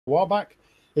while back.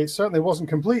 It certainly wasn't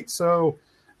complete, so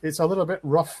it's a little bit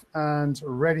rough and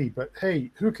ready, but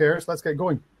hey, who cares? Let's get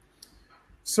going.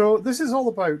 So this is all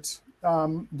about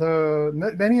the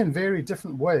many and varied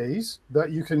different ways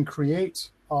that you can create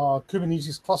a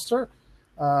Kubernetes cluster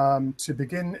to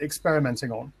begin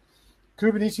experimenting on.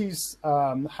 Kubernetes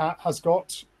has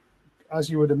got, as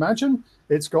you would imagine,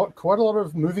 it's got quite a lot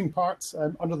of moving parts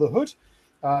under the hood.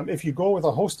 If you go with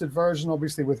a hosted version,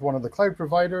 obviously with one of the cloud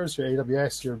providers, your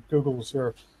AWS, your Googles,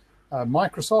 your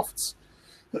Microsofts,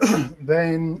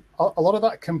 then a lot of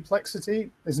that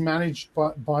complexity is managed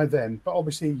by them, but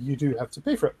obviously you do have to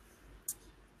pay for it.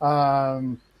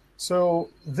 So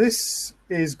this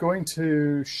is going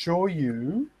to show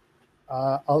you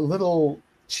a little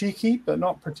cheeky but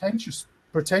not pretentious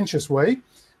way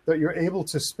that you're able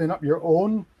to spin up your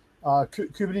own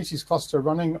Kubernetes cluster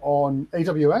running on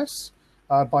AWS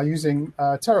by using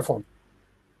Terraform.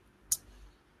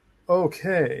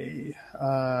 Okay.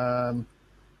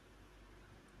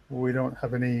 We don't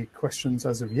have any questions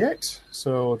as of yet,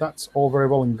 so that's all very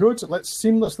well and good. Let's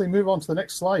seamlessly move on to the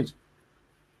next slide.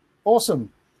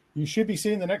 Awesome. You should be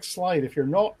seeing the next slide. If you're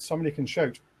not, somebody can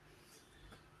shout.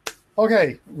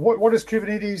 Okay, what is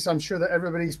Kubernetes? I'm sure that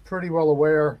everybody's pretty well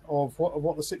aware of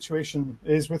what the situation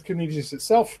is with Kubernetes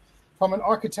itself. From an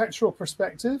architectural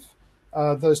perspective,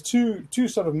 there's two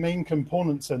sort of main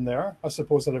components in there, I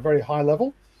suppose, at a very high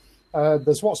level.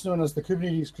 There's what's known as the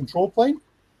Kubernetes control plane,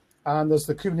 and there's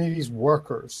the Kubernetes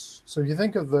workers. So if you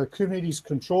think of the Kubernetes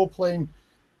control plane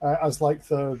as like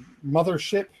the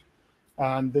mothership,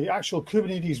 and the actual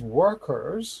Kubernetes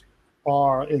workers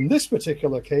are, in this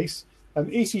particular case,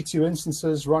 EC2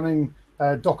 instances running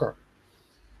Docker.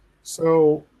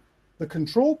 So the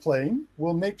control plane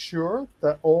will make sure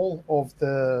that all of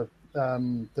the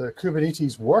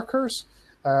Kubernetes workers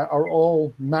are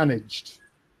all managed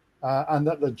and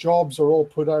that the jobs are all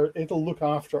put out. It'll look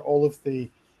after all of the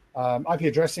IP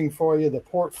addressing for you, the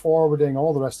port forwarding,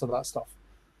 all the rest of that stuff.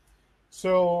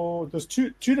 So there's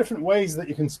two different ways that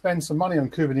you can spend some money on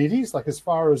Kubernetes, like as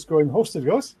far as going hosted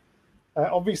goes.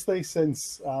 Obviously,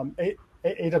 since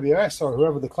AWS or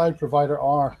whoever the cloud provider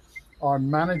are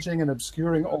managing and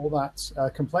obscuring all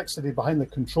that complexity behind the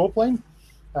control plane,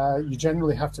 you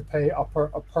generally have to pay a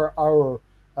per hour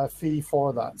fee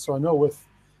for that. So I know with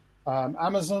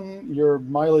Amazon, your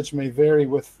mileage may vary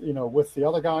with the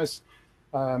other guys.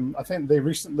 I think they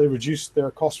recently reduced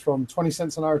their cost from 20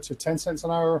 cents an hour to 10 cents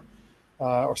an hour,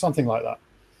 or something like that.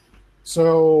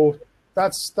 So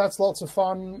that's lots of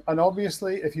fun. And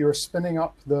obviously, if you're spinning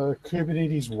up the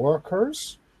Kubernetes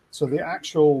workers, so the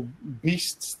actual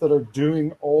beasts that are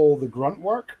doing all the grunt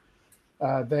work,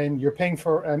 then you're paying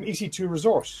for EC2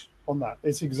 resource on that.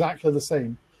 It's exactly the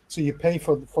same. So you pay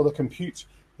for the compute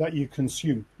that you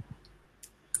consume.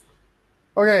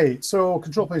 Okay, so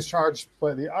control planes charged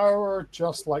by the hour,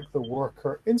 just like the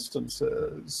worker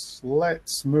instances.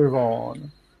 Let's move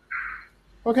on.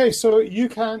 Okay, so you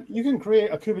can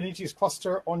create a Kubernetes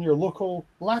cluster on your local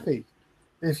LAPI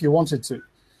if you wanted to.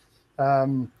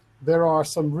 There are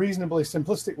some reasonably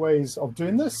simplistic ways of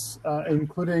doing this,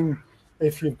 including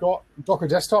if you've got Docker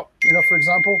Desktop, for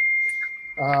example.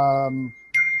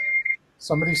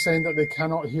 Somebody's saying that they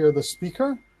cannot hear the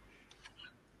speaker.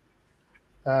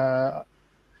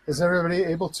 Is everybody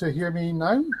able to hear me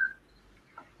now?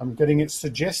 I'm getting it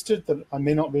suggested that I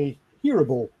may not be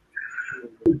hearable.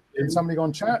 Can somebody go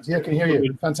on chat? Yeah, I can hear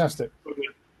you. Fantastic.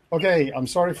 Okay, I'm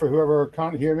sorry for whoever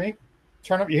can't hear me.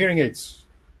 Turn up your hearing aids.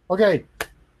 Okay,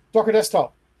 Docker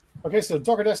Desktop. Okay, so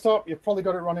Docker Desktop, you've probably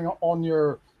got it running on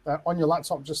your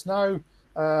laptop just now.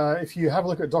 If you have a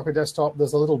look at Docker Desktop,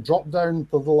 there's a little drop down,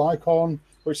 the little icon,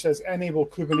 which says Enable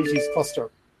Kubernetes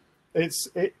Cluster. It's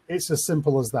as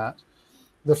simple as that.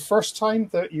 The first time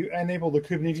that you enable the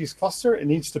Kubernetes cluster, it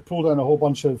needs to pull down a whole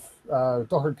bunch of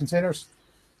Docker containers.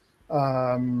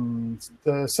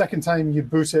 The second time you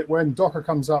boot it, when Docker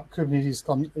comes up, Kubernetes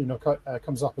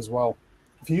comes up as well.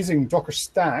 If you're using Docker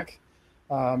Stack,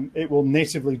 it will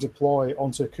natively deploy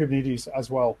onto Kubernetes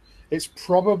as well. It's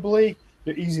probably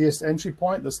the easiest entry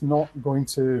point that's not going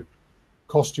to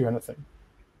cost you anything.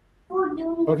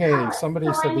 Okay, somebody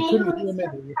said they couldn't hear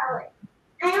me.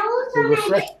 They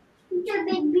refreshed.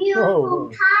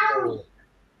 Oh,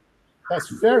 that's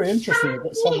very interesting. I've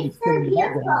got somebody in the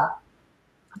background.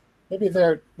 Maybe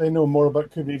they know more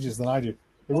about Kubernetes than I do. It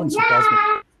wouldn't surprise me.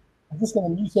 I'm just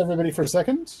going to mute everybody for a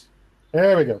second.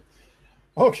 There we go.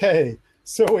 Okay,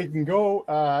 so we can go.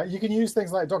 You can use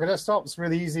things like Docker Desktop. It's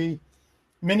really easy.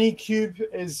 Minikube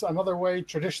is another way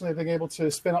traditionally being able to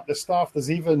spin up this stuff.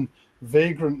 There's even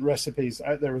Vagrant recipes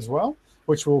out there as well,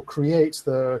 which will create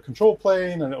the control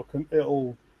plane, and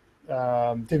it'll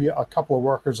give you a couple of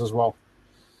workers as well.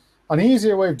 An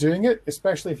easier way of doing it,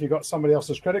 especially if you've got somebody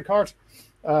else's credit card,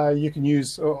 you can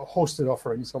use hosted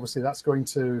offerings. Obviously, that's going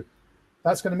to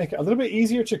make it a little bit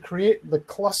easier to create the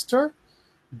cluster,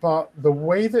 but the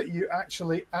way that you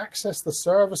actually access the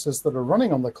services that are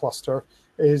running on the cluster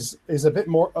is a bit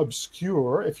more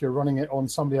obscure if you're running it on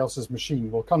somebody else's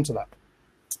machine. We'll come to that.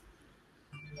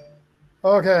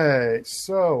 Okay,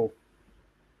 so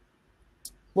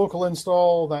local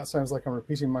install, that sounds like I'm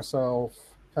repeating myself.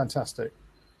 Fantastic.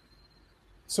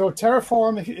 So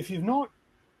Terraform, if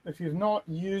you've not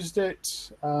used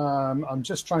it, I'm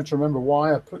just trying to remember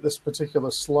why I put this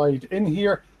particular slide in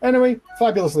here. Anyway,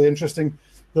 fabulously interesting.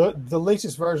 The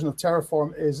latest version of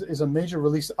Terraform is a major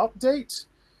release update.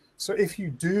 So if you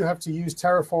do have to use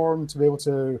Terraform to be able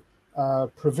to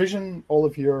provision all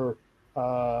of your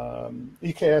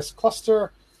EKS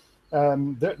cluster,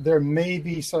 there may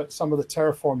be some of the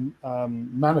Terraform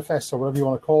manifests, or whatever you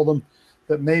want to call them,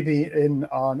 that may be in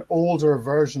an older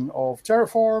version of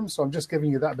Terraform. So I'm just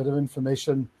giving you that bit of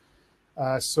information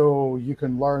so you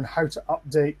can learn how to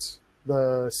update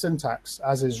the syntax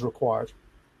as is required.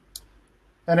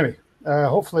 Anyway,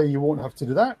 hopefully you won't have to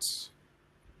do that.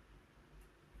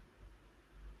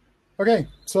 Okay,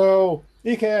 so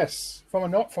EKS from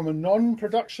a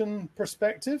non-production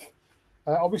perspective,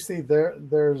 obviously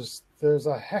there's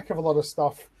a heck of a lot of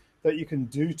stuff that you can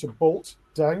do to bolt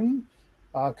down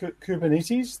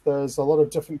Kubernetes. There's a lot of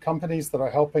different companies that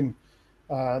are helping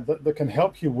that can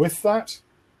help you with that.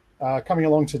 Coming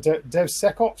along to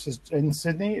DevSecOps in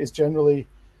Sydney is generally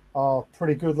a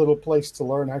pretty good little place to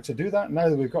learn how to do that. Now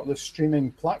that we've got this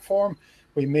streaming platform,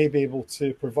 we may be able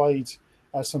to provide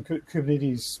some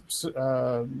Kubernetes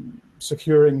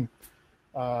securing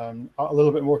a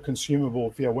little bit more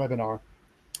consumable via webinar.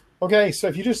 Okay, so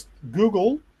if you just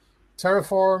Google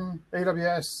Terraform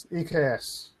AWS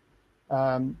EKS,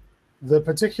 the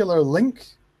particular link,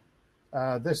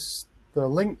 the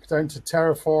link down to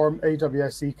Terraform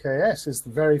AWS EKS is the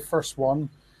very first one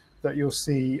that you'll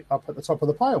see up at the top of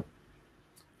the pile.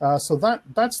 So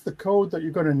that's the code that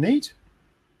you're going to need.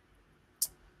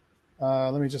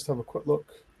 Let me just have a quick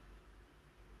look.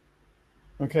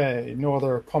 Okay, no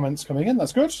other comments coming in.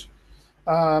 That's good.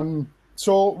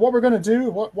 So what we're going to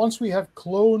do, once we have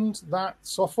cloned that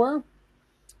software,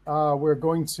 we're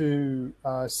going to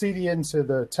cd into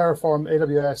the Terraform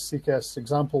AWS EKS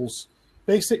examples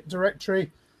basic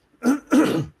directory.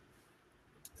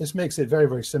 This makes it very,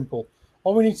 very simple.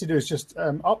 All we need to do is just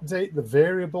update the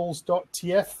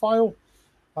variables.tf file.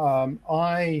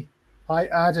 I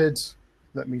added,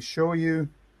 let me show you.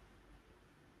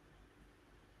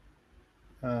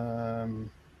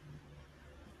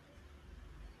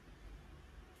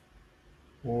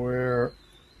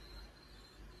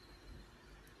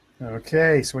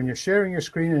 Okay, so when you're sharing your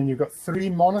screen and you've got 3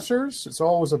 monitors, it's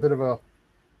always a bit of a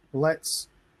let's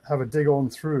have a dig on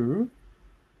through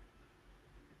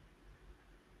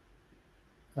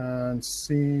and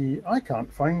see. I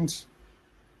can't find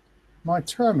my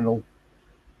terminal.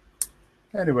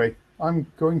 Anyway, I'm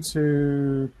going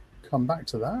to come back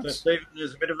to that. So Stephen,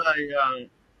 there's a bit of a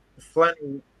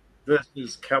flannel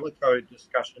versus calico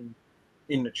discussion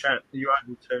in the chat. Are you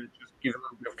able to just give a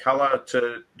little bit of colour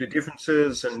to the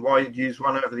differences and why you'd use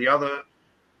one over the other?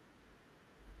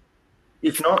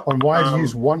 If not, on why I'd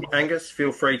use one, Angus,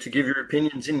 feel free to give your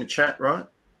opinions in the chat, right?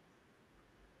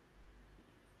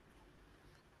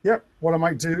 Yep. What I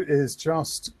might do is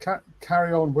just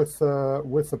carry on with the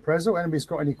Prezo. Anybody's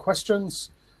got any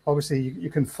questions? Obviously, you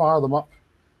can fire them up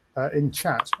in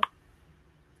chat.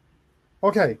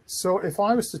 Okay, so if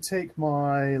I was to take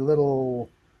my little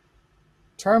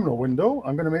terminal window,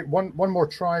 I'm going to make one more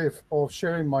try of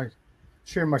sharing my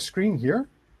screen here.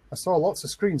 I saw lots of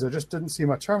screens. I just didn't see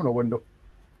my terminal window.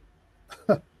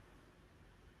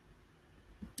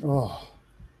 Oh,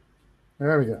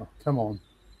 there we go. Come on.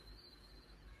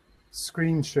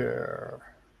 Screen share.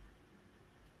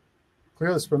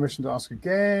 Clear this permission to ask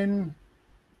again.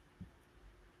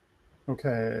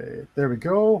 Okay, there we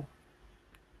go.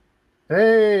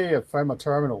 Hey, I found my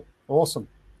terminal. Awesome.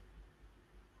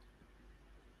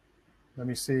 Let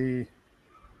me see.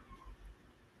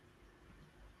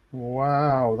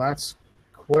 Wow, that's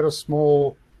quite a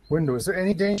small window. Is there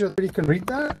any danger that you can read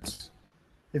that?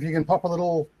 If you can pop a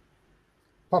little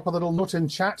note in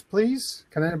chat, please.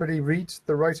 Can anybody read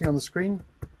the writing on the screen?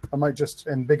 I might just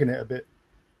embiggen it a bit.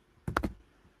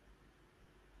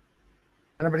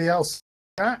 Anybody else?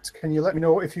 Chat, can you let me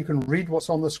know if you can read what's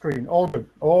on the screen? All good.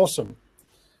 Awesome.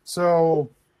 So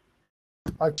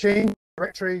I've changed the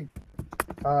directory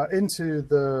into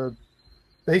the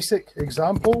basic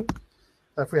example.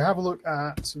 If we have a look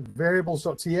at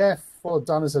variables.tf, what I've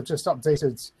done is I've just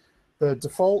updated the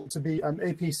default to be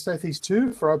AP Southeast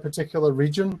 2 for our particular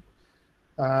region.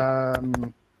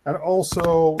 And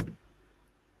also,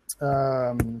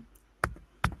 I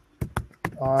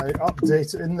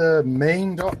update in the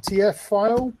main.tf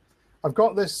file. I've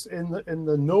got this in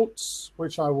the notes,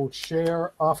 which I will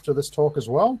share after this talk as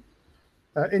well.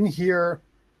 In here,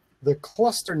 the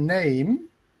cluster name,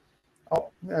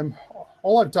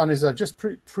 all I've done is I've just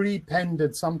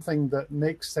pre-pended something that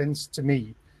makes sense to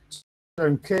me. So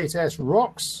in KTS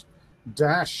rocks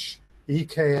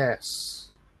 -EKS.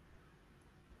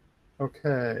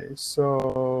 Okay,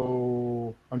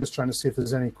 so I'm just trying to see if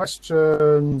there's any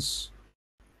questions.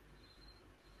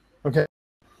 Okay,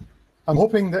 I'm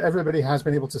hoping that everybody has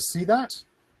been able to see that.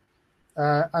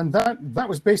 And that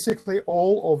was basically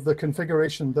all of the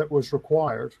configuration that was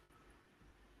required.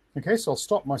 Okay, so I'll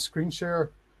stop my screen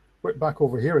share, whip back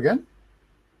over here again.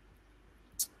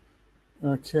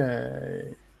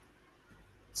 Okay.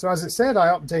 So as it said, I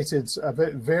updated a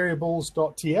bit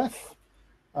variables.tf.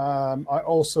 I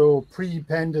also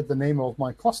pre-pended the name of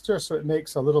my cluster, so it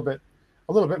makes a little bit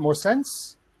more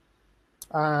sense.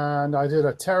 And I did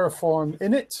a Terraform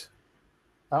init.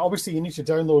 Obviously, you need to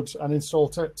download and install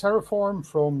Terraform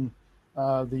from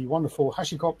the wonderful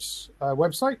HashiCorp's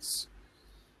websites.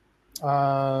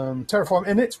 Terraform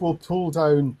init will pull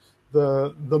down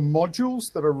the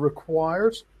modules that are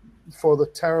required for the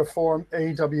Terraform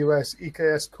AWS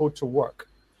EKS code to work.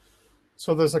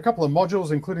 So there's a couple of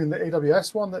modules, including the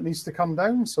AWS one, that needs to come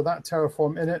down. So that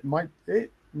Terraform init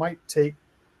might take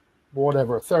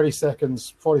whatever, 30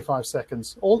 seconds, 45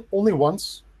 seconds, only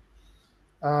once.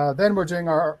 Then we're doing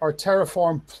our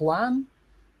Terraform plan,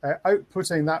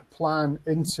 outputting that plan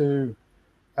into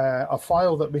a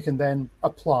file that we can then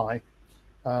apply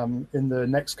in the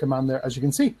next command there, as you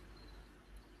can see.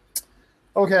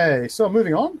 Okay, so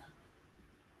moving on.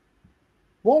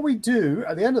 What we do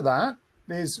at the end of that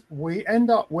is we end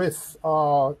up with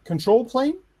a control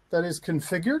plane that is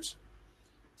configured.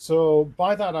 So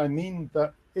by that, I mean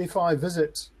that if I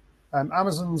visit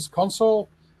Amazon's console,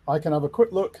 I can have a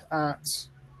quick look at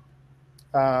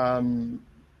the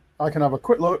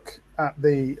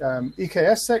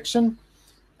EKS section,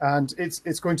 and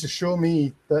it's going to show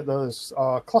me that there's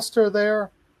a cluster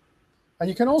there. And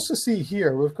you can also see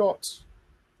here we've got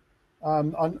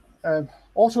an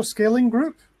auto-scaling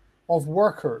group of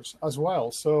workers as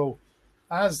well. So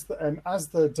as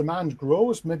the demand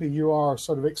grows, maybe you are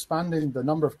sort of expanding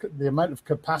the amount of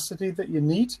capacity that you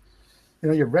need. You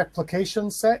know, your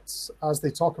replication sets, as they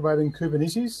talk about in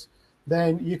Kubernetes,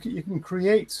 then you can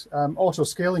create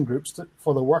auto-scaling groups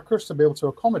for the workers to be able to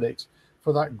accommodate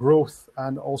for that growth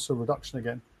and also reduction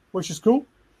again, which is cool.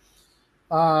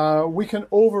 We can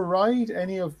override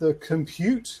any of the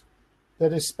compute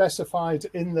that is specified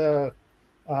in that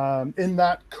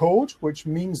code, which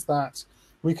means that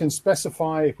we can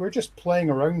specify, if we're just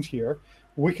playing around here,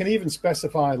 we can even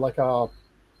specify like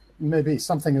maybe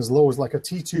something as low as like a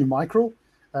T2 micro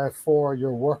for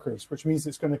your workers, which means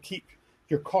it's going to keep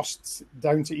your costs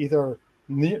down to either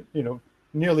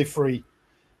nearly free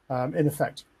in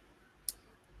effect.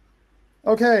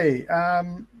 Okay,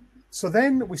 so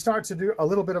then we start to do a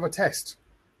little bit of a test.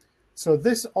 So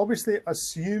this obviously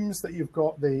assumes that you've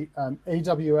got the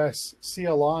AWS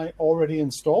CLI already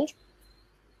installed.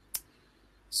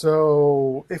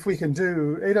 So if we can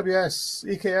do AWS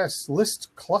EKS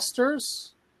list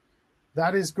clusters,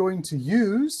 that is going to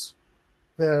use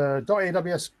the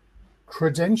 .aws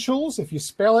credentials. If you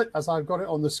spell it as I've got it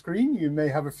on the screen, you may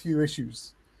have a few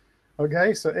issues.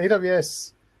 Okay, so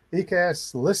AWS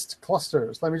EKS list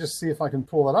clusters. Let me just see if I can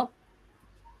pull that up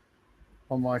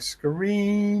on my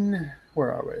screen.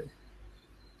 Where are we?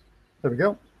 There we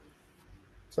go.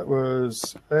 So that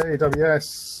was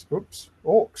AWS, oops,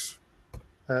 orcs.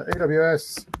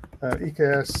 AWS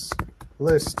EKS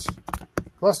list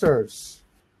clusters.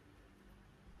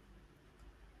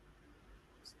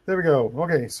 There we go.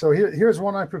 Okay, so here's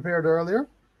one I prepared earlier.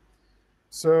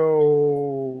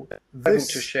 So this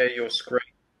to share your screen.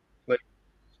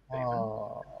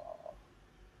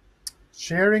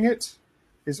 Sharing it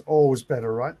is always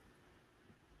better, right?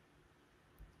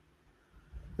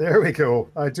 There we go.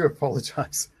 I do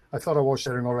apologize. I thought I was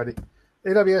sharing already.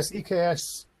 AWS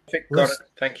EKS Got it.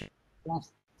 Thank you.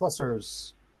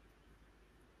 Clusters.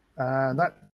 And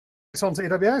that's onto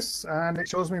AWS, and it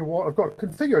shows me what I've got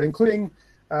configured, including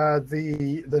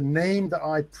the name that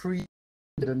I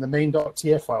pre-did in the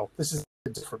main.tf file. This is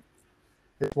different.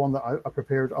 It's one that I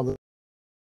prepared.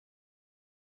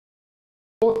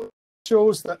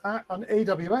 Shows that at an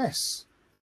AWS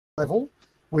level,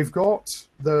 we've got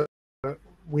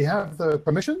we have the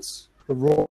permissions, the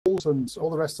roles, and all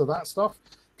the rest of that stuff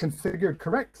configured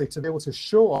correctly to be able to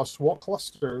show us what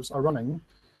clusters are running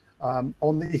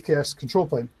on the EKS control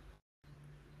plane.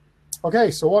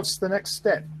 Okay, so what's the next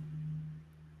step?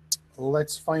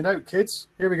 Let's find out, kids.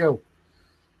 Here we go.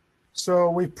 So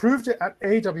we've proved it at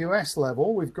AWS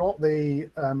level. We've got the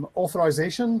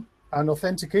authorization and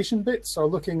authentication bits are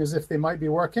looking as if they might be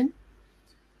working.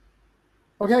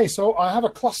 Okay, so I have a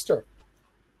cluster.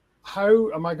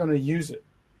 How am I going to use it?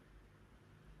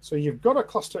 So you've got a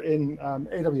cluster in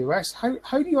AWS.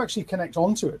 How do you actually connect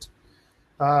onto it?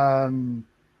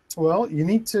 Well, you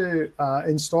need to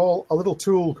install a little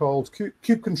tool called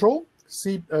kubectl.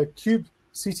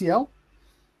 kubectl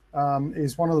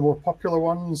is one of the more popular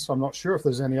ones. I'm not sure if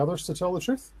there's any others, to tell the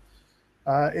truth.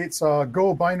 It's a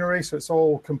Go binary, so it's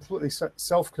all completely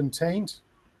self-contained.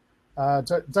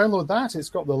 Download that. It's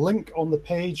got the link on the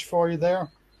page for you there.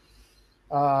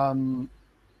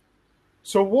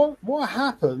 So what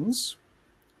happens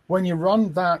when you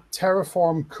run that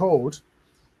Terraform code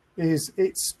is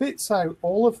it spits out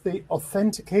all of the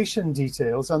authentication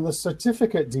details and the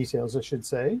certificate details, I should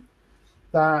say,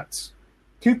 that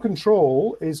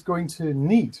kubectl is going to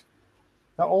need.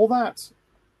 Now, all that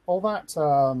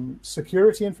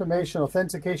security information,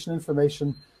 authentication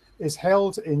information is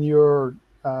held in your,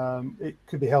 it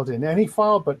could be held in any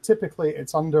file, but typically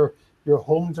it's under your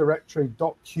home directory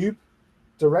 .kube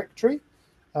directory,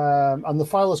 and the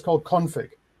file is called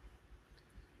config.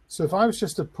 So if I was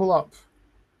just to pull up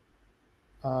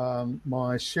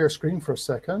my share screen for a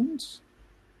second,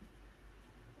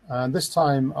 and this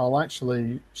time I'll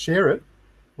actually share it,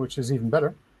 which is even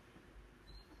better.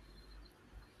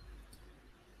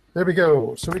 There we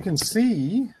go. So we can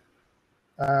see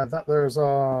that there's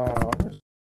a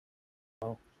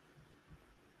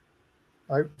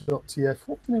out.tf.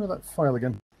 What's the name of that file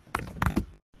again?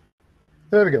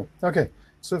 There we go. Okay.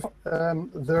 So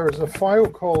there's a file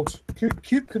called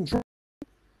kubectl,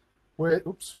 where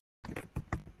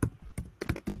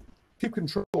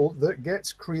kubectl that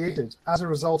gets created as a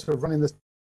result of running this.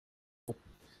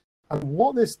 And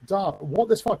what this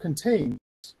file contains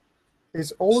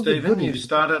is all of the Stephen, you've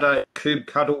started a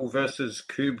kubectl versus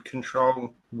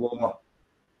kubectl war.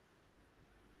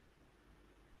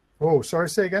 Oh, sorry,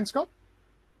 say again, Scott?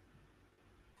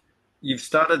 You've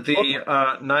started the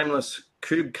nameless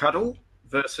kubectl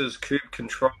versus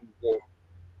kubectl war.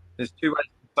 There's two ways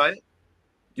to say it.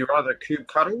 You're either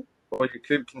kubectl or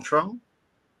you're kubectl,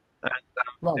 and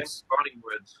fighting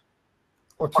words.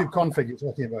 Or kubeconfig you're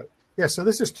talking about. Yeah, so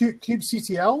this is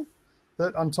kubectl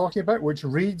that I'm talking about, which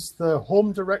reads the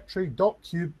home directory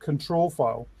 .kube control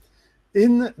file.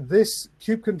 In this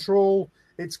kubectl,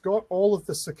 it's got all of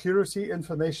the security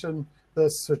information, the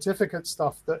certificate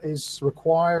stuff that is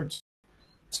required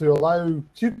to allow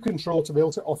kubectl to be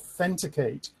able to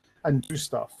authenticate and do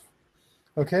stuff.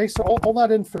 Okay, so all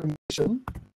that information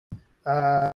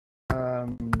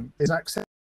is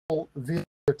accessible via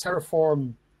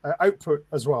Terraform output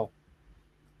as well.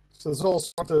 So there's all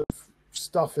sorts of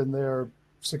stuff in there,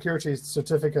 security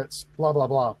certificates, blah, blah,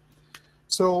 blah.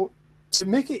 So to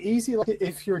make it easy, like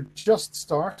if you're just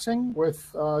starting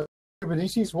with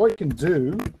Kubernetes, what you can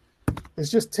do is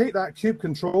just take that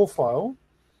kubectl file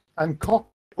and copy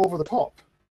it over the top.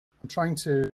 I'm trying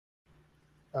to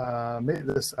make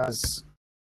this as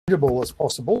readable as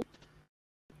possible.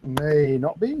 May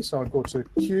not be, so I'll go to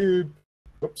kube.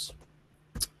 Oops.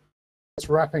 It's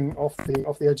wrapping off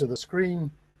the edge of the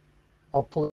screen. I'll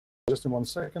pull it just in 1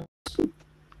 second.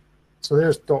 So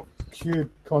there's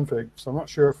 .kubeconfig. So I'm not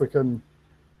sure if we can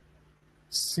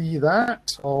see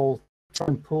that. I'll try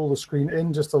and pull the screen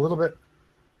in just a little bit.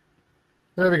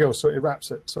 There we go. So it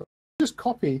wraps it. So just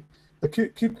copy the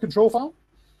kubectl file,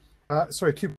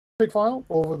 kubectl file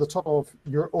over the top of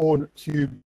your own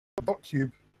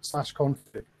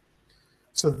 .kube/config.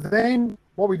 So then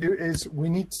what we do is we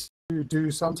need to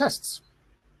do some tests.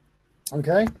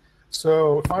 Okay.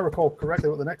 So if I recall correctly,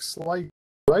 what the next slide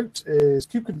out is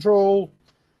kubectl.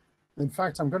 In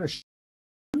fact, I'm going to show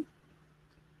you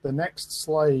the next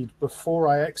slide before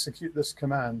I execute this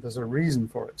command. There's a reason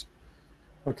for it.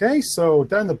 Okay, so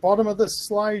down the bottom of this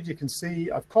slide, you can see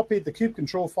I've copied the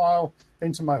kubectl file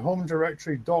into my home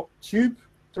directory .kube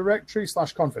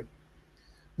directory/config.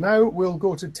 Now we'll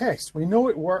go to test. We know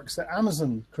it works at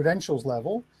Amazon credentials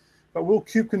level, but will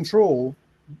kubectl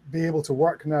be able to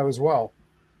work now as well?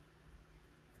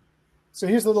 So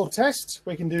here's the little test.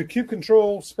 We can do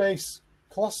kubectl space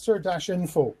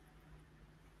cluster-info.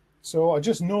 So I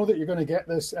just know that you're going to get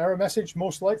this error message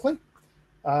most likely.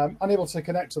 Unable to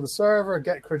connect to the server,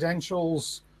 get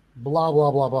credentials, blah,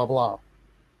 blah, blah, blah, blah.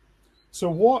 So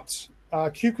what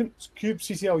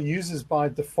kubectl uses by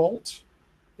default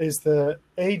is the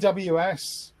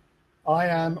AWS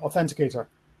IAM Authenticator.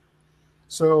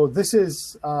 So this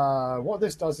is what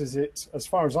this does is it, as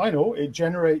far as I know, it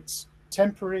generates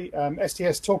temporary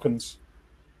STS tokens.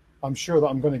 I'm sure that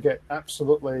I'm going to get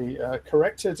absolutely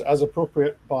corrected as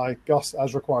appropriate by Gus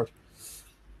as required.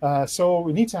 So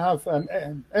we need to have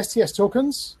STS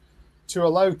tokens to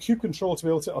allow kubectl to be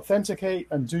able to authenticate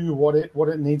and do what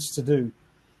it needs to do.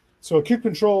 So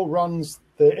kubectl runs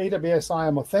the AWS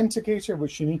IAM Authenticator,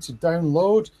 which you need to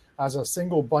download as a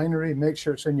single binary, make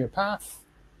sure it's in your path.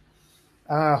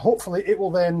 Hopefully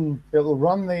it'll run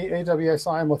the AWS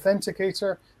IAM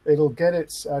Authenticator, it'll get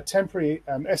its temporary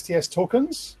STS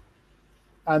tokens,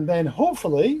 and then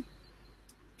hopefully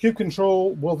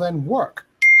kubectl will then work.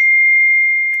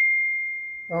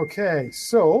 Okay,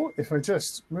 so if I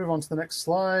just move on to the next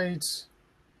slide,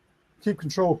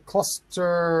 kubectl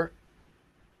cluster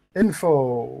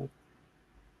info.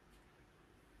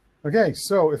 Okay,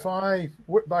 so if I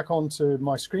whip back onto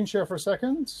my screen share for a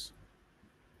second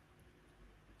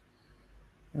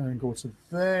and go to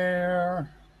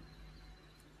there.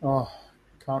 Oh,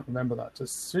 can't remember that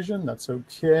decision. That's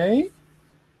okay.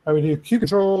 How we do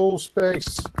kubectl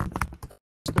space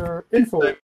cluster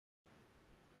info.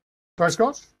 Sorry,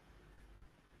 Scott?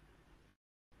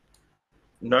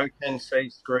 No can see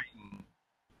screen.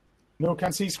 No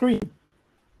can see screen.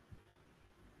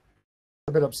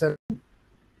 A bit upsetting.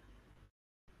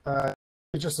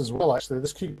 Just as well, actually.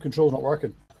 This kubectl is not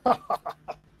working.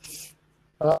 Is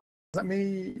that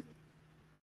me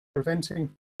preventing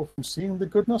people from seeing the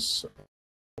goodness?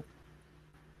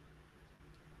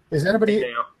 Is anybody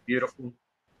now beautiful?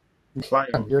 Play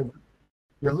on.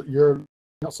 You're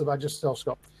not so bad yourself,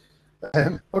 Scott.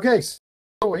 Okay, so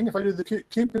if I do the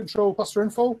kubectl cluster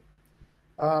info,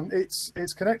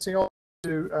 it's connecting on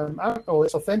to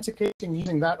it's authenticating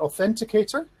using that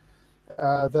authenticator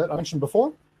that I mentioned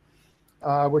before,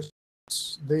 which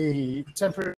is the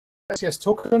temporary SES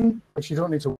token, which you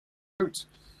don't need to worry about.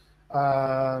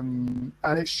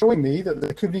 And it's showing me that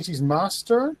the Kubernetes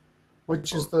master,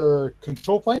 which is the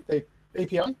control plane, the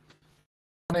API,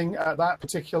 running at that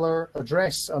particular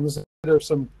address, and there's a bit of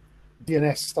some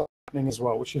DNS stuff happening as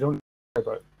well, which you don't know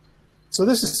about. So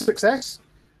this is success.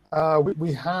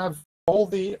 We have all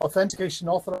the authentication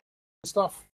authorization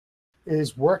stuff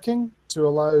is working to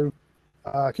allow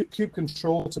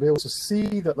kubectl to be able to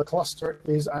see that the cluster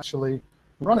is actually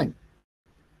running.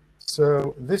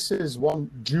 So this is one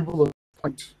jubilant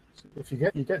point. If you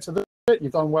get to this bit,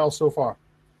 you've done well so far.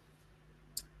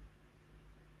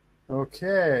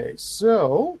 Okay,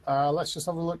 so let's just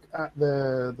have a look at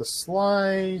the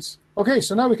slides. Okay,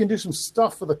 so now we can do some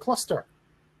stuff with the cluster.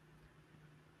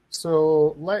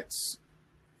 So let's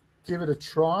give it a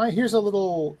try. Here's a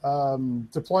little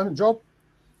deployment job,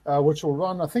 which will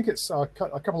run, I think it's a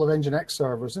couple of Nginx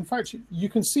servers. In fact, you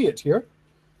can see it here.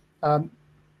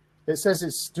 It says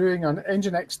it's doing an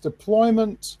Nginx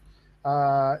deployment.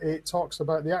 It talks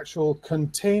about the actual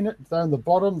container down the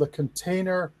bottom. The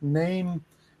container name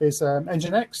is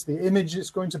Nginx, the image it's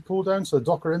going to pull down, so the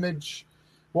Docker image,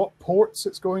 what ports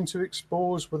it's going to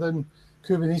expose within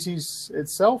Kubernetes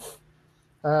itself.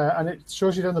 And it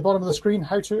shows you down the bottom of the screen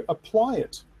how to apply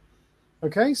it.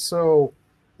 Okay, so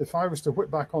if I was to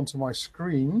whip back onto my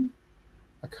screen,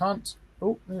 I can't,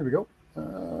 oh, there we go.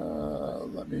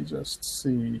 Let me just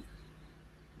see.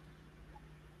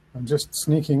 I'm just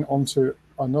sneaking onto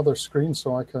another screen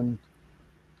so I can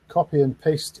copy and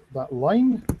paste that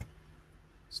line.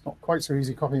 It's not quite so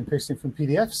easy copying and pasting from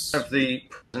PDFs. Have the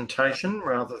presentation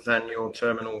rather than your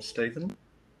terminal, Stephen.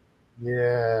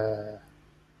 Yeah.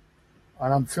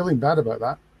 And I'm feeling bad about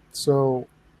that. So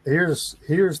here's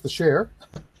the share.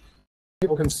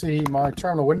 People can see my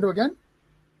terminal window again.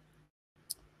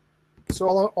 So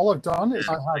all I've done is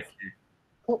I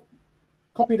have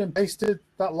copied and pasted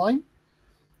that line.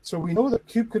 So we know that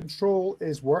kubectl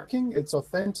is working. It's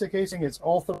authenticating. It's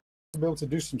authorized to be able to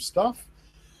do some stuff.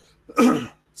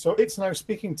 So it's now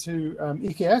speaking to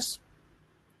EKS.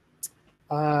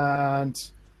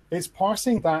 And it's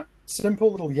parsing that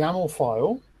simple little YAML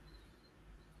file.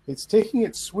 It's taking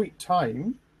its sweet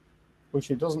time, which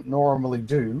it doesn't normally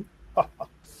do.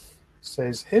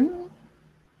 Says him.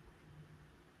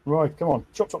 Right, come on.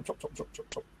 Chop, chop, chop, chop, chop, chop,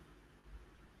 chop.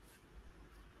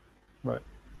 Right.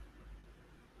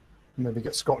 Maybe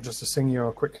get Scott just to sing you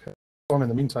a quick song in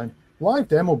the meantime. Live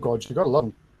demo gods, you gotta love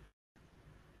them.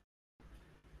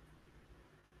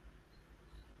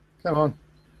 Come on.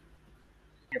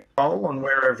 A poll on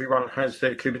where everyone has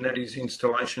their Kubernetes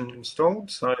installation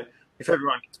installed. So if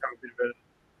everyone can have a bit of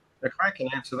a crack and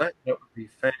answer that, that would be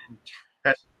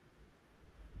fantastic.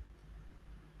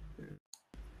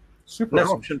 Super No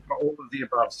awesome. option for all of the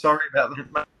above. Sorry about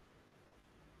that, mate.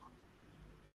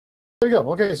 There you go.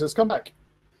 Okay, so it's come back.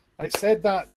 And it said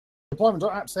that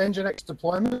deployment.apps nginx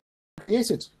deployment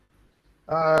created,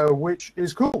 which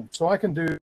is cool. So I can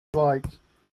do like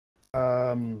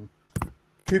kube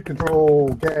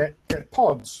control get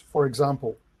pods, for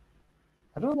example.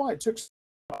 I don't know why it took,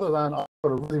 other than I've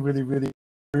got a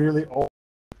really old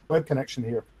web connection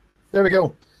here. There we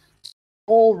go.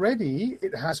 Already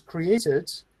it has created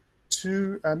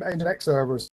two nginx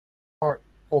servers part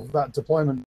of that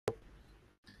deployment,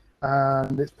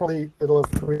 and it'll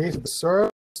have created the servers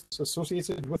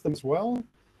associated with them as well,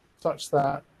 such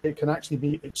that it can actually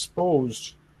be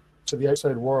exposed to the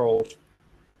outside world.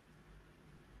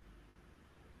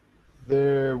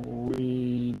 There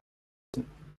we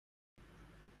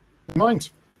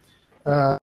mind.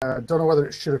 Don't know whether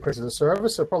it should have created a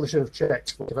service. I probably should have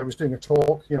checked if I was doing a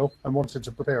talk, and wanted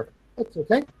to prepare. That's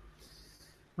okay.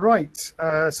 Right.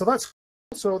 So that's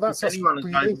If anyone is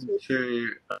able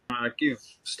to give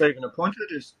Stephen a pointer,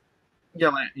 just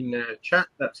yell out in the chat.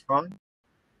 That's fine.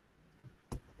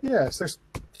 Yes, there's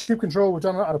kube control. We've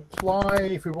done that at apply.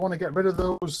 If we want to get rid of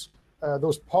those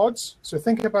pods, so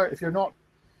think about, if you're not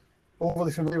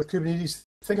overly familiar with Kubernetes,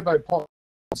 think about pods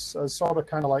as sort of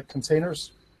kind of like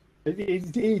containers.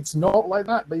 It's not like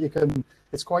that, but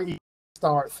it's quite easy to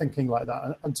start thinking like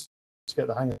that and to get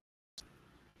the hang of it.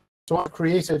 So I've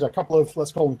created a couple of,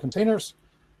 let's call them containers,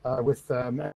 with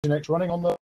nginx running on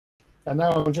them, and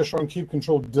now I'm just running kube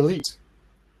control delete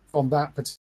from that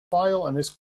particular file, and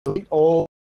it's delete all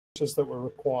that were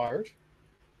required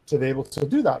to be able to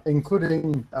do that,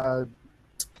 including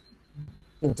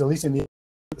deleting the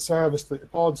service, delete the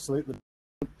pods,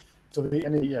 delete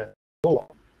any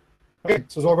roll-up. Okay,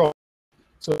 so it's all gone.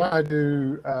 So I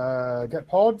do get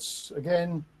pods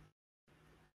again.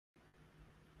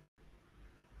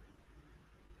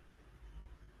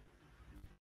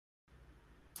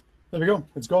 There we go,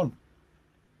 it's gone.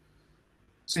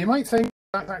 So you might think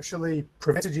that actually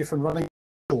prevented you from running.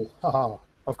 Haha.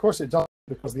 Of course it does,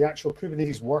 because the actual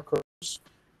Kubernetes workers are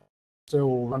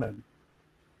still running.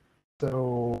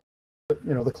 So,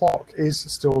 the clock is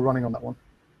still running on that one.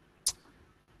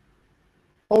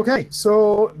 Okay,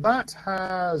 so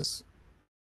that's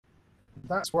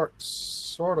worked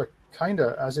sort of, kind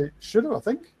of as it should have, I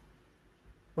think,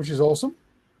 which is awesome.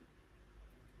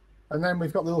 And then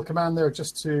we've got the little command there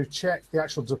just to check the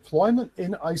actual deployment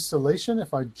in isolation.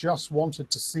 If I just wanted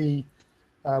to see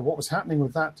what was happening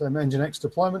with that nginx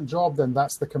deployment job, then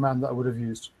that's the command that I would have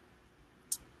used.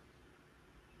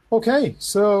 Okay,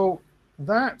 so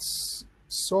that's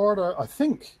sort of, I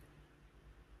think.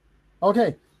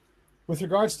 Okay, with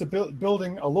regards to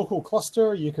building a local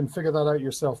cluster, you can figure that out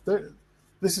yourself.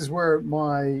 This is where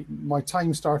my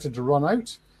time started to run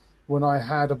out, when I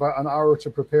had about an hour to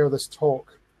prepare this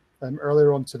talk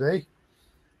earlier on today.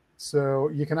 So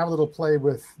you can have a little play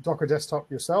with Docker Desktop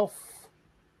yourself.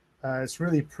 It's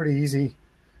really pretty easy.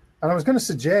 And I was going to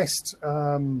suggest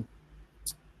how,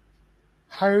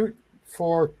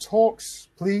 for talks,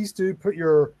 please do put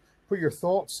your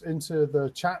thoughts into the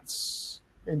chat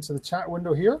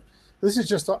window here. This is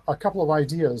just a couple of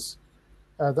ideas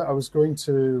that I was going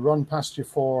to run past you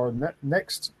for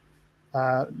next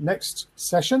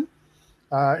session.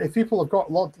 If people have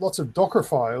got lots of Docker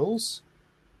files,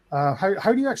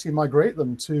 how do you actually migrate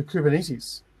them to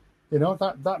Kubernetes?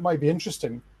 That might be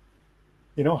interesting.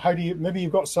 How do you, maybe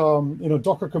you've got some,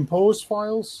 Docker Compose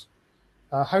files.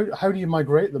 How do you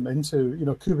migrate them into,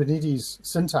 Kubernetes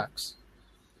syntax?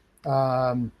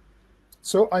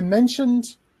 So I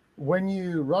mentioned, when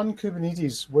you run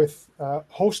Kubernetes with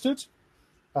hosted,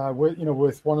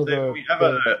 with one of the... We have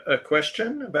a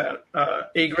question about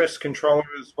egress controller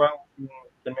as well in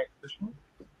the next session.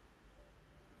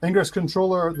 Ingress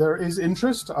controller, there is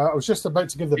interest. I was just about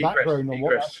to give the background on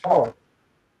what that's for.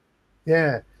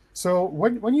 Yeah. So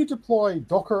when you deploy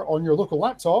Docker on your local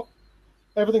laptop,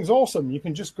 everything's awesome. You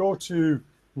can just go to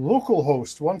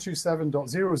localhost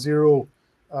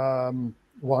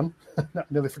 127.0.0.1.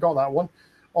 Nearly forgot that one,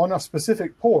 on a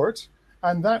specific port,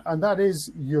 and that is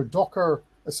your your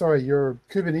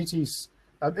Kubernetes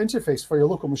interface for your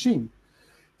local machine.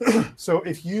 So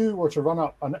if you were to run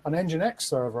up an nginx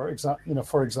server,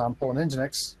 for example, an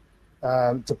nginx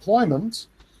deployment,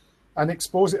 and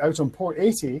expose it out on port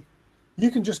 80, you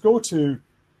can just go to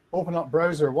open up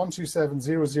browser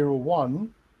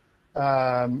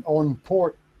 127.0.0.1 on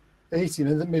port 80,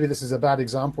 and maybe this is a bad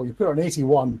example. You put it on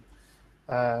 81.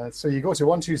 So you go to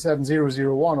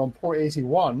 127.0.0.1 on port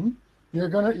 81. You're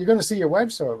gonna see your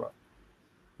web server.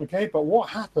 Okay, but what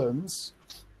happens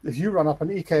if you run up an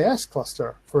EKS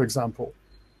cluster, for example?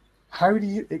 How do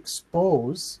you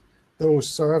expose those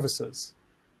services.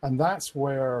 And that's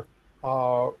where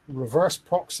reverse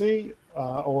proxy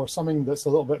or something that's a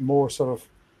little bit more sort of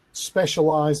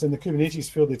specialized in the Kubernetes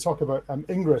field, they talk about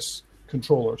ingress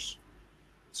controllers.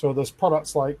 So there's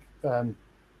products like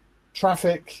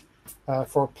traffic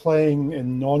for playing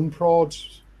in non-prod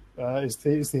is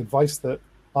the advice that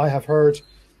I have heard.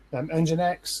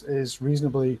 Nginx is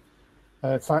reasonably,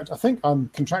 in fact, I think I'm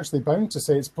contractually bound to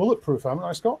say it's bulletproof, haven't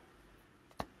I, Scott?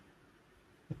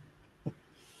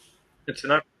 It's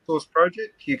an open source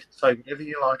project. You can say whatever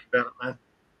you like about it, man.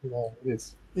 Yeah, it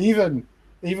is.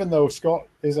 Even though Scott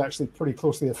is actually pretty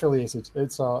closely affiliated,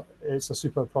 it's a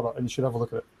superb product, and you should have a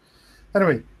look at it.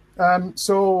 Anyway,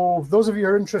 so those of you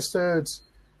who are interested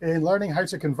in learning how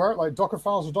to convert like Docker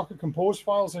files or Docker Compose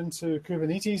files into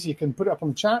Kubernetes, you can put it up on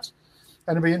the chat.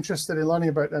 And be interested in learning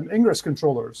about ingress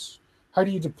controllers. How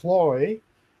do you deploy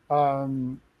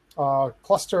a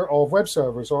cluster of web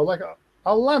servers, or like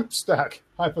a LAMP stack,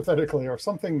 hypothetically, or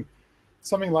something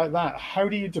like that? How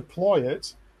do you deploy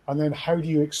it, and then how do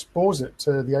you expose it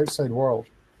to the outside world?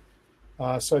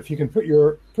 So if you can put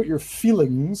your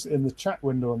feelings in the chat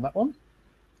window on that one.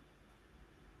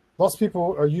 Lots of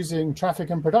people are using traffic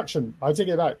in production. I take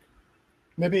it back.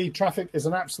 Maybe traffic is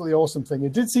an absolutely awesome thing.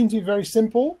 It did seem to be very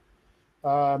simple.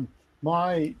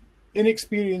 My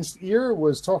inexperienced ear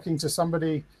was talking to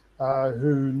somebody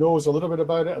who knows a little bit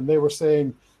about it, and they were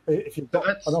saying if you've got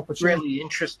an opportunity. Really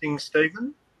interesting,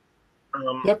 Stephen.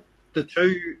 Yep. The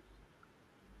two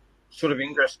sort of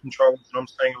ingress controllers that I'm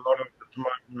seeing a lot of at the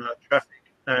moment are traffic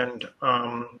and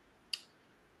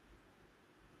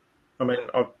I mean,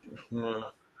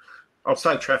 I'll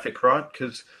say traffic, right?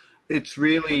 Because it's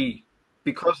really,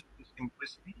 because of the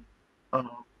simplicity,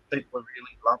 people are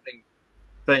really loving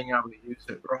being able to use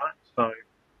it, right? So,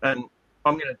 and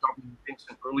I'm going to dob in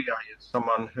Vincent Roulier as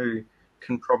someone who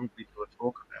can probably do a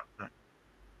talk about that.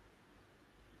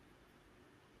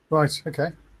 Right,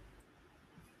 okay.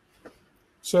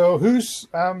 So who's,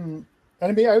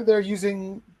 anybody out there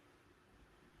using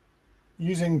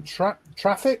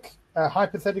traffic,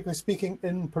 hypothetically speaking,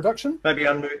 in production? Maybe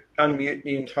unmute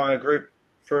the entire group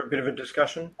for a bit of a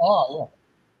discussion. Oh, yeah.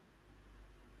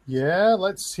 Yeah,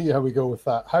 let's see how we go with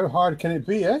that. How hard can it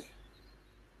be, eh?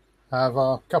 Have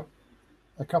a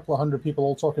couple of hundred people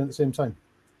all talking at the same time.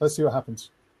 Let's see what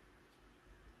happens.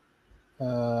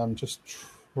 Just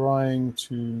trying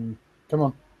to, come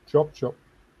on, drop.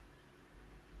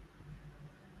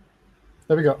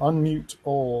 There we go, unmute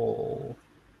all.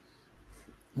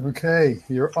 Okay,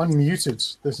 you're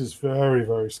unmuted. This is very,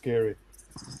 very scary.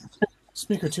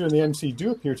 Speaker 2 and the MC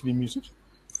do appear to be muted.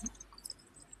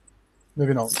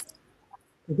 Maybe not.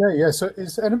 Okay, yeah, so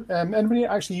is anybody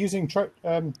actually using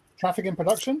traffic in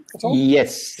production at all?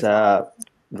 Yes,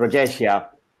 Rajesh, yeah.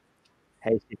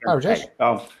 Hey, Hi,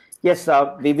 Rajesh. Yes,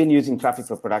 we've been using traffic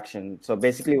for production. So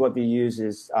basically what we use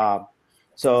is,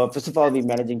 so first of all, we're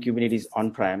managing Kubernetes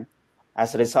on-prem.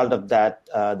 As a result of that,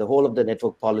 the whole of the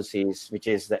network policies, which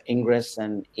is the ingress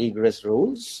and egress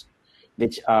rules,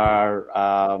 which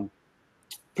are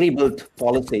pre-built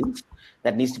policies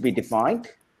that needs to be defined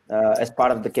as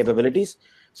part of the capabilities.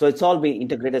 So it's all being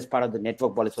integrated as part of the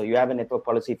network policy. So you have a network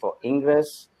policy for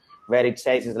ingress, where it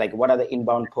says is like, what are the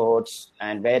inbound ports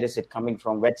and where is it coming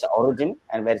from, where's the origin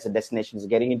and where is the destination is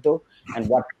getting into and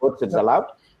what ports is allowed.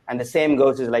 And the same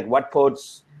goes is like what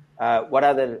ports, what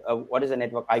is the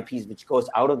network IPs which goes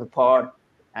out of the pod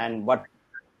and what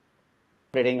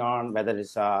operating on, whether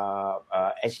it's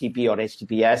HTTP or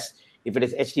HTTPS. If it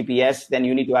is HTTPS, then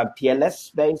you need to have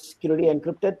TLS-based security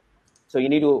encrypted. So you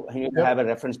need to have a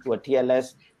reference to a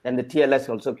TLS. Then the TLS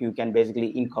also, you can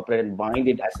basically incorporate and bind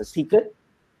it as a secret,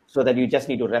 so that you just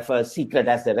need to refer secret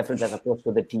as the reference as opposed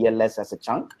to the TLS as a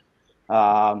chunk.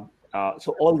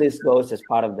 So all this goes as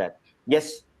part of that.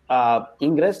 Yes,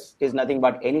 ingress is nothing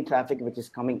but any traffic which is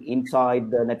coming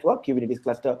inside the network, Kubernetes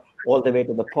cluster, all the way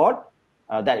to the pod.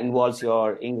 That involves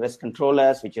your ingress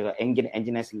controllers, which are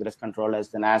Nginx ingress controllers.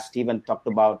 Then as Stephen talked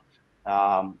about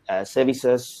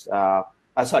services,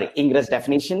 ingress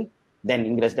definition. Then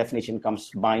ingress definition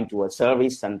comes bind to a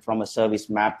service, and from a service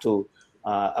map to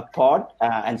a pod.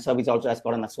 And service also has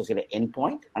got an associated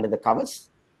endpoint under the covers.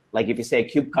 Like if you say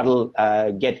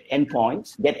kubectl get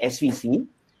endpoints, get SVC,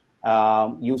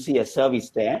 you see a service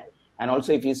there. And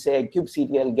also if you say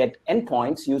kubectl get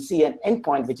endpoints, you see an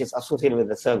endpoint which is associated with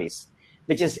the service,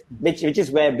 which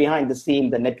is where behind the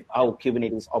scene how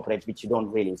Kubernetes operates, which you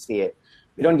don't really see it.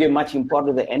 We don't give much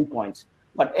importance to the endpoints,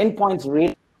 but endpoints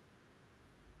really,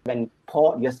 when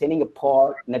you're sending a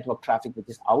pod network traffic which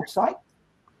is outside.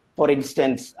 For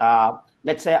instance,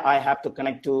 let's say I have to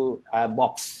connect to a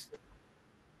box.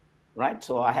 right?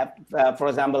 So I have, for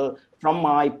example, from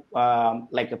my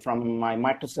from my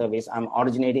microservice, I'm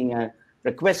originating a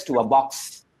request to a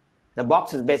box. The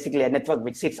box is basically a network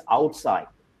which sits outside.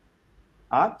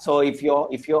 So if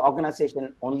your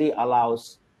organization only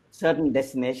allows certain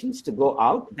destinations to go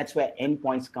out, that's where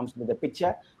endpoints comes into the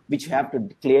picture, which you have to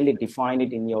clearly define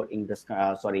it in your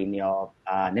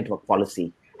network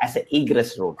policy as an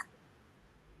egress route.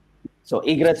 So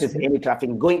egress is any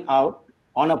traffic going out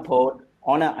on a port,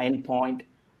 on an endpoint,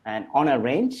 and on a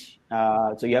range.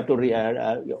 So you have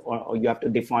to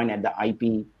define at the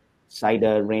IP side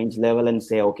range level and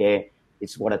say, okay,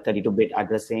 it's what a 32-bit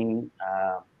addressing.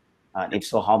 If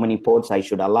so, how many ports I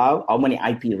should allow, how many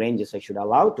IP ranges I should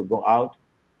allow to go out,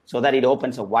 so that it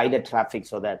opens a wider traffic,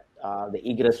 so that the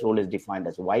egress rule is defined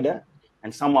as wider.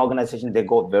 And some organizations, they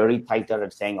go very tighter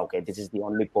at saying, okay, this is the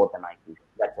only port and IP.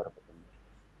 That sort of thing.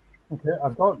 Okay,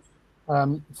 I've got,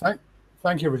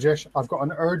 thank you, Rajesh. I've got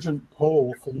an urgent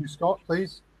poll for you, Scott,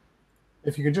 please.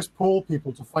 If you could just poll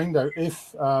people to find out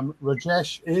if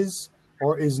Rajesh is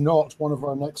or is not one of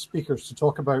our next speakers to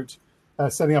talk about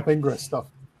setting up ingress stuff.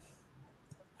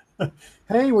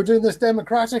 Hey, we're doing this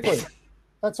democratically.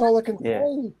 That's all I can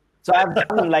say. So I've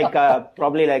done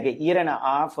probably like a year and a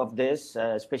half of this,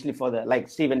 especially for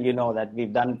Stephen, you know that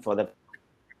we've done for the.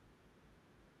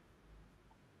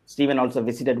 Stephen also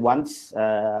visited once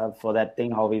for that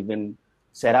thing, how we've been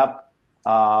set up.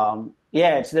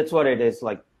 That's what it is.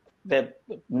 Like the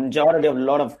majority of a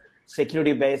lot of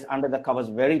security base under the covers,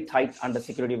 very tight under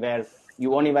security, where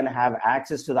you won't even have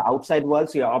access to the outside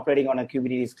world. So you're operating on a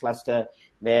Kubernetes cluster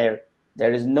where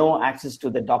there is no access to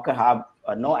the Docker Hub,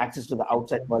 no access to the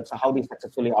outside world. So how do you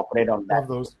successfully operate on that? Love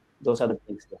those. Those are the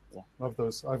things. Yeah. Love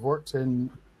those. I've worked in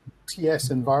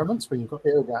TS environments where you've got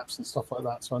air gaps and stuff like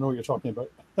that. So I know what you're talking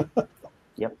about.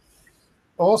 Yep.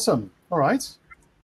 Awesome. All right.